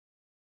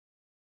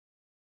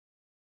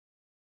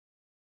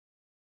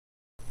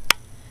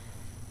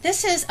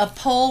This is a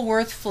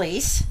Polworth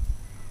fleece.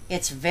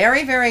 It's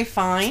very, very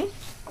fine,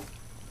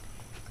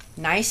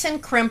 nice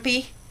and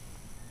crimpy,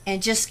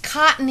 and just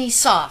cottony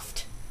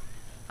soft.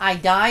 I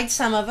dyed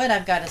some of it.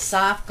 I've got a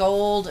soft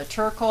gold, a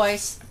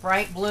turquoise,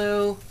 bright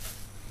blue,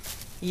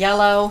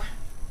 yellow.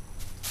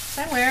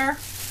 Somewhere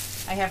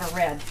I have a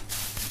red.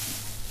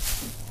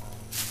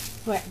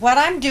 What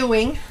I'm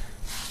doing,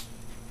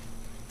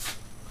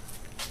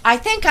 I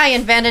think I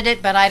invented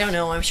it, but I don't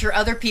know. I'm sure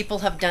other people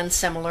have done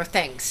similar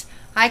things.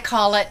 I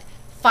call it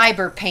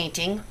fiber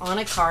painting on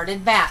a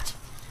carded batt.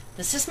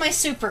 This is my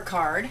super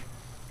card,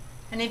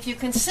 and if you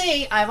can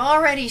see, I've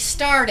already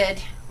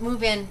started.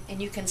 Move in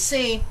and you can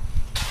see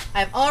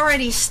I've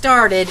already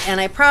started,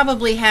 and I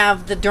probably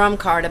have the drum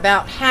card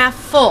about half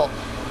full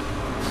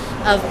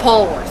of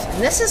Polworth.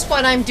 And this is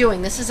what I'm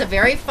doing. This is a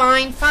very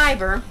fine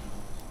fiber,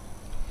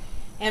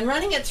 and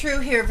running it through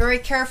here very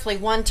carefully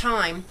one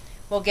time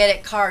will get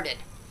it carded,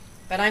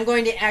 but I'm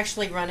going to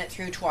actually run it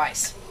through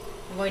twice.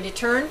 I'm going to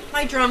turn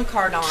my drum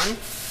card on,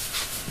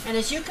 and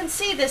as you can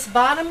see, this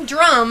bottom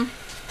drum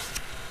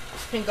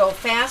can go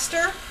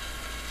faster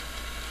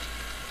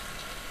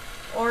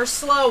or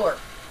slower.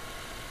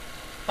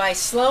 By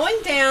slowing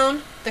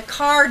down the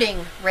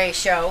carding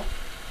ratio,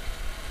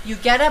 you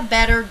get a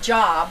better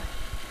job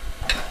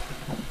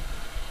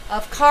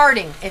of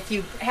carding. If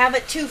you have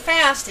it too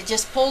fast, it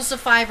just pulls the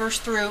fibers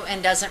through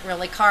and doesn't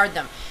really card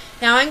them.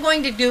 Now I'm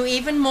going to do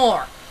even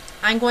more.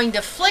 I'm going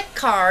to flick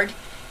card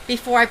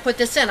before I put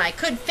this in. I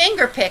could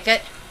finger pick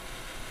it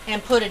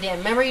and put it in.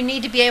 Remember, you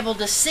need to be able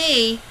to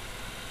see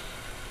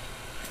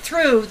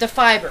through the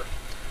fiber.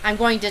 I'm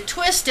going to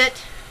twist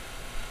it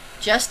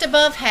just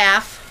above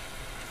half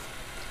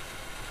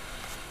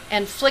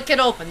and flick it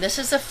open. This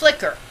is a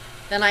flicker.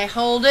 Then I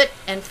hold it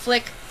and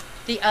flick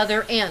the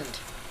other end.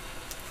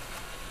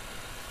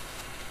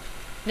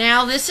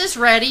 Now this is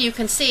ready. You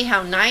can see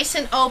how nice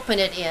and open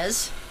it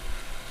is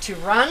to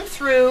run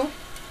through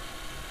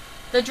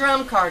the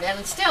drum card,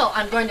 and still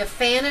I'm going to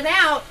fan it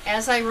out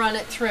as I run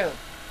it through.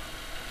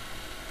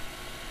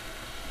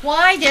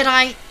 Why did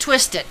I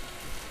twist it?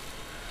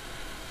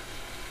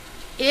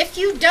 If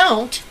you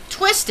don't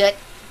twist it,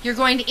 you're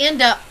going to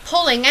end up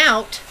pulling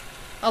out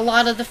a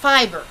lot of the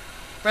fiber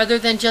rather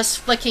than just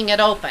flicking it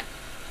open.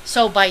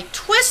 So by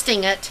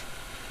twisting it,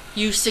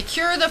 you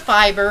secure the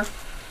fiber,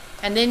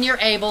 and then you're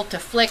able to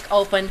flick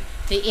open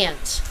the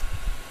ends.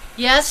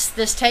 Yes,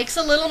 this takes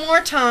a little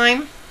more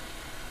time,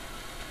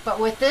 but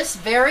with this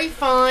very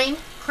fine,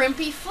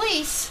 crimpy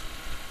fleece,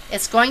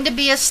 it's going to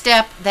be a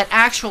step that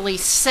actually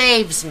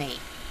saves me.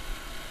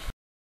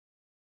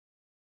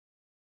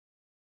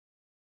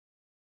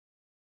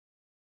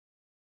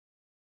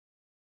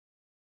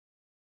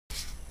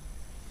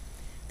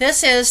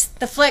 This is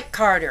the flick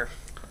carder.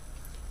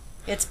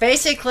 It's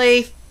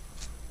basically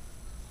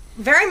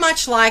very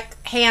much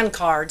like hand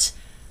cards,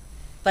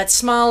 but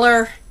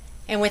smaller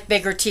and with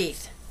bigger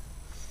teeth.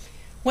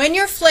 When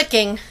you're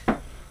flicking,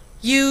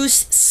 use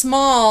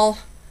small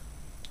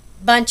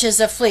bunches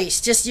of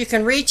fleece. Just you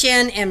can reach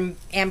in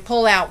and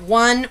pull out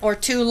 1 or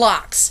 2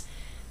 locks.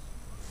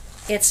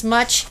 It's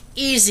much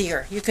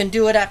easier. You can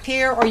do it up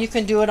here or you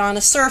can do it on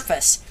a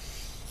surface.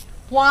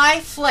 Why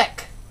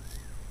flick?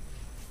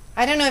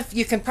 I don't know if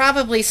you can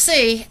probably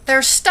see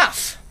there's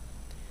stuff.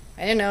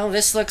 I don't know,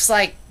 this looks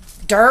like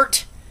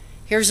dirt.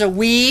 Here's a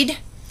weed.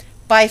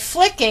 By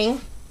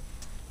flicking,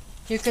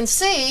 you can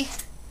see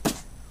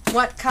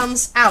what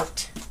comes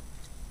out.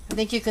 I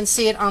think you can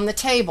see it on the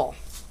table.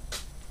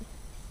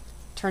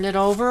 Turn it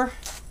over.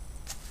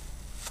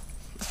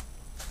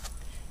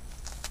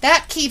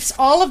 That keeps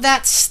all of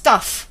that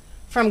stuff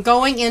from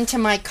going into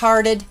my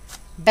carded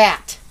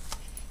batt.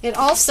 It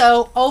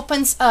also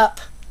opens up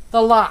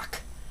the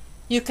lock.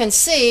 You can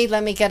see,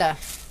 let me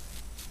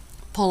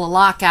pull a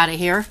lock out of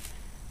here.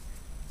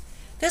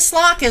 This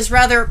lock is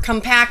rather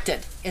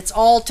compacted. It's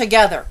all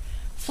together.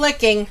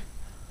 Flicking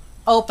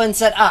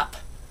opens it up.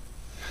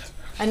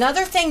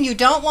 Another thing you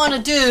don't want to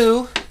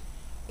do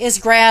is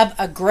grab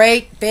a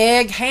great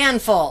big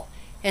handful.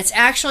 It's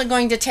actually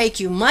going to take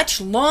you much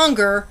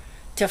longer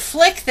to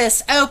flick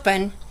this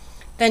open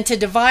than to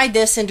divide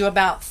this into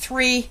about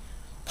 3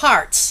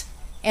 parts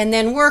and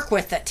then work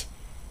with it.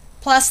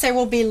 Plus there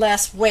will be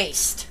less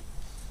waste.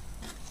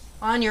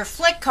 On your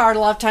flick card, a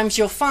lot of times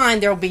you'll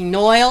find there will be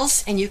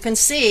noils, and you can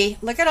see,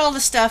 look at all the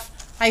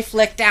stuff I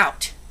flicked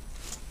out.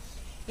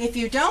 If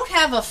you don't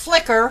have a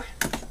flicker,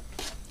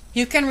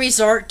 you can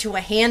resort to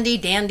a handy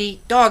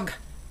dandy dog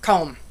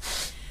comb.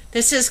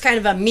 This is kind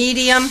of a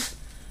medium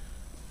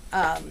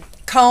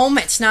comb.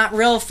 It's not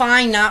real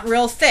fine, not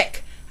real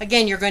thick.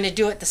 Again, you're going to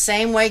do it the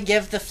same way.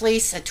 Give the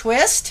fleece a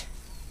twist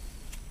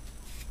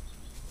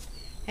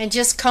and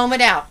just comb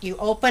it out. You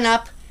open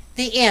up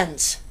the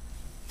ends.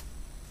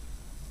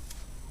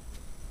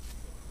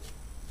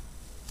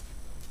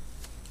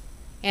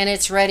 And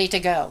it's ready to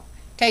go.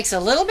 Takes a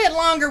little bit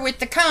longer with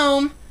the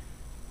comb,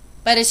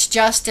 but it's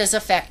just as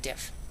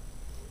effective.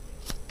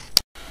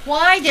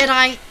 Why did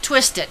I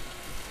twist it?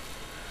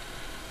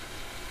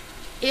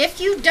 If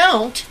you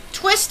don't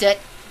twist it,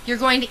 you're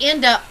going to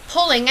end up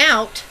pulling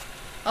out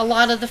a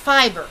lot of the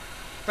fiber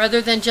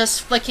rather than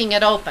just flicking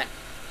it open.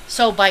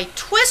 So by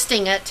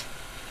twisting it,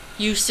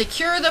 you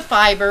secure the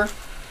fiber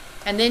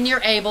and then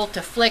you're able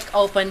to flick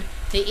open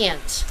the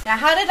ends. Now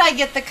how did I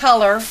get the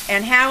color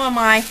and how am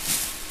I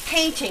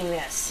painting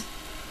this?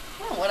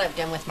 I don't know what I've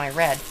done with my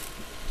red.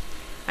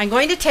 I'm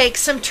going to take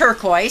some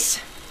turquoise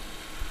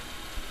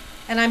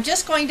and I'm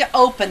just going to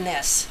open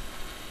this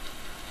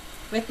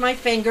with my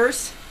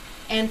fingers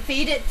and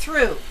feed it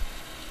through.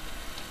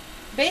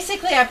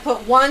 Basically, I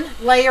put one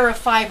layer of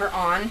fiber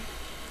on.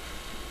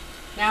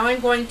 Now I'm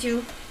going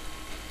to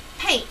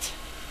paint.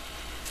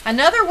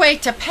 Another way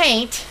to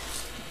paint,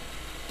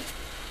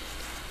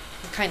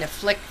 kind of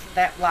flick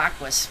that lock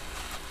was,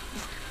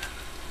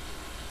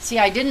 see,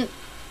 I didn't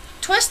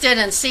twist it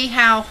and see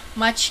how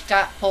much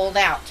got pulled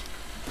out.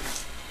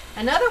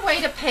 Another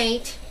way to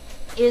paint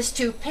is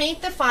to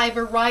paint the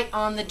fiber right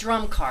on the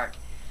drum card.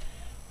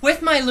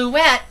 With my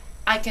Luette,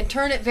 I can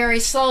turn it very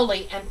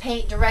slowly and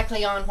paint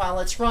directly on while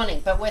it's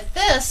running. But with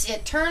this,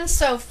 it turns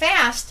so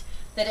fast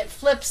that it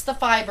flips the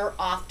fiber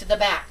off to the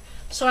back.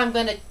 So I'm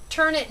going to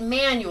turn it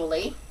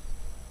manually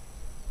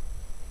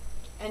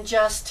and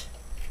just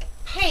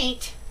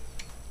paint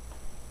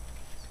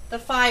the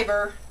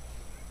fiber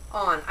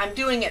on. I'm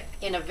doing it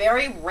in a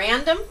very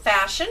random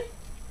fashion.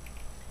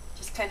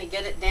 Just kind of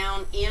get it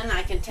down in.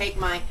 I can take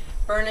my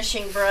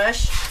burnishing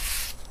brush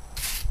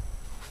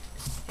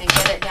and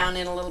get it down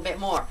in a little bit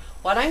more.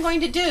 What I'm going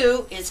to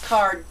do is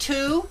card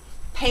 2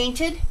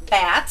 painted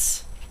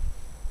batts.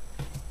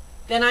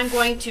 Then I'm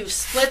going to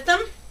split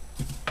them,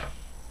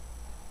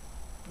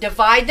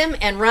 divide them,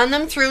 and run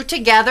them through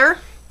together,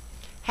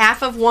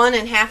 half of one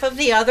and half of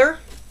the other.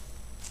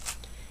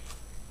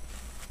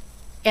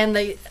 And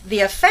the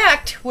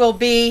effect will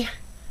be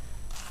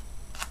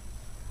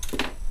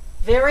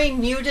very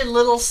muted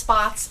little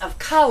spots of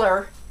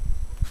color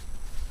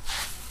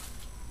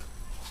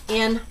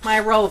in my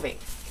roving.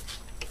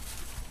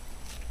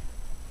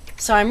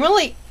 So I'm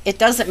really, it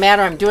doesn't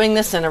matter, I'm doing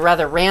this in a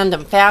rather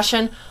random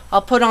fashion.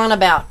 I'll put on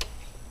about,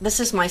 this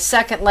is my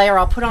second layer,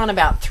 I'll put on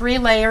about 3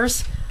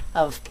 layers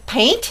of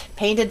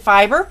painted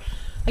fiber.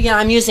 Again,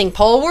 I'm using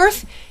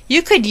Polworth.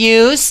 You could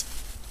use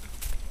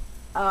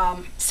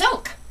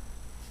silk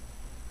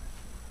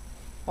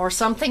or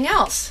something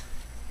else.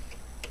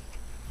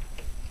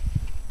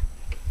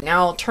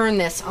 Now I'll turn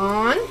this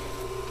on.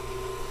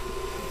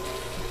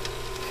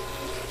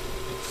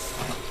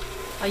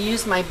 I'll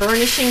use my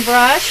burnishing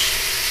brush.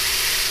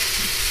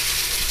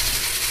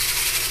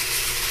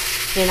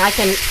 And I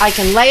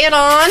can lay it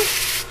on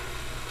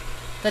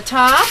the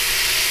top,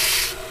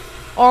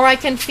 or I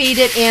can feed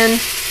it in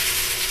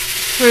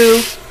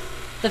through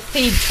the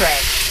feed tray.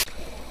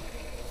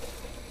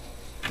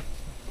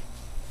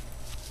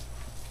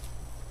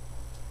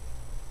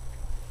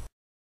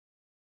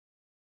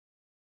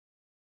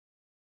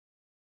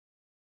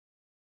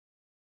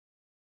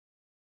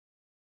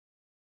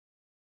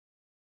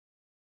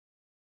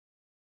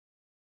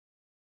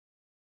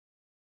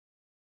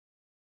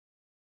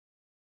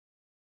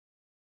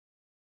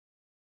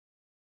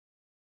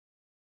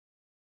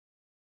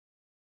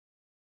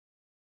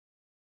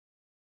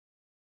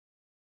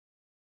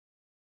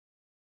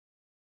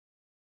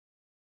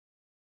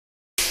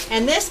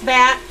 And this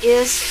batt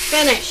is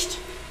finished.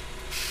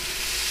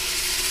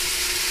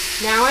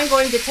 Now I'm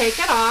going to take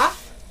it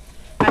off.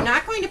 I'm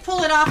not going to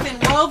pull it off in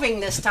roving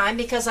this time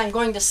because I'm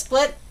going to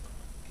split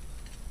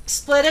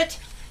it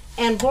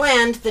and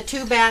blend the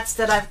 2 batts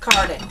that I've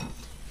carded.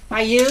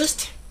 I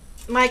used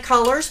my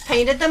colors,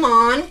 painted them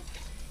on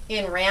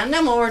in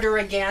random order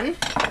again.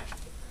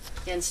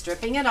 Then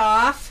stripping it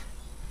off.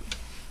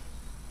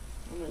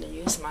 I'm going to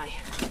use my,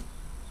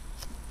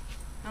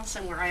 well,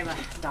 somewhere I have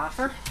a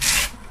doffer.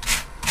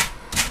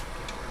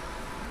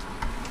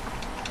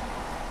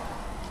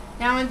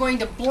 Now I'm going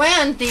to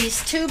blend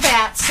these 2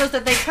 batts so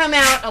that they come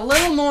out a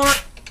little more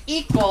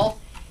equal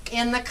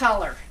in the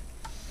color.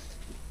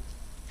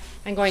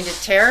 I'm going to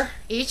tear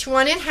each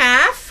one in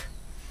half.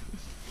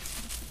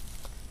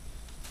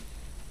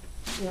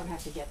 You don't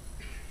have to get.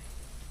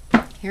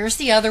 Here's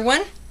the other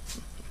one.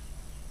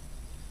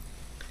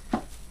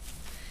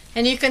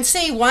 And you can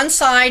see one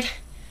side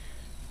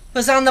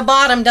was on the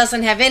bottom,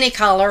 doesn't have any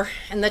color,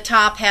 and the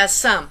top has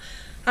some.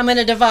 I'm going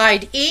to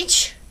divide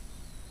each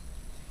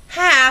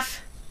half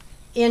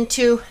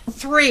into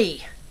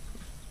 3.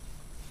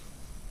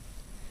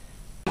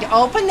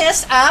 Open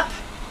this up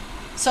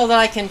so that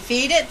I can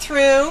feed it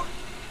through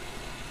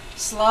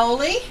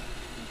slowly.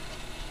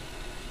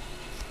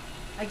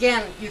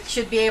 Again, you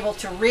should be able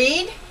to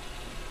read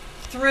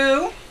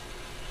through,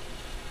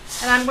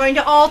 and I'm going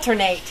to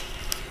alternate.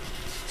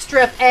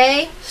 Strip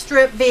A,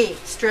 strip B,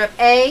 strip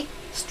A,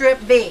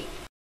 strip B.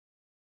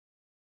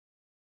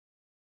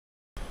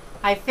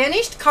 I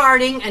finished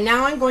carding and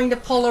now I'm going to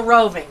pull a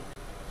roving.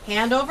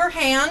 Hand over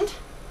hand,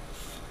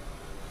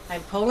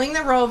 I'm pulling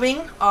the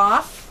roving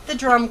off the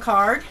drum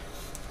card.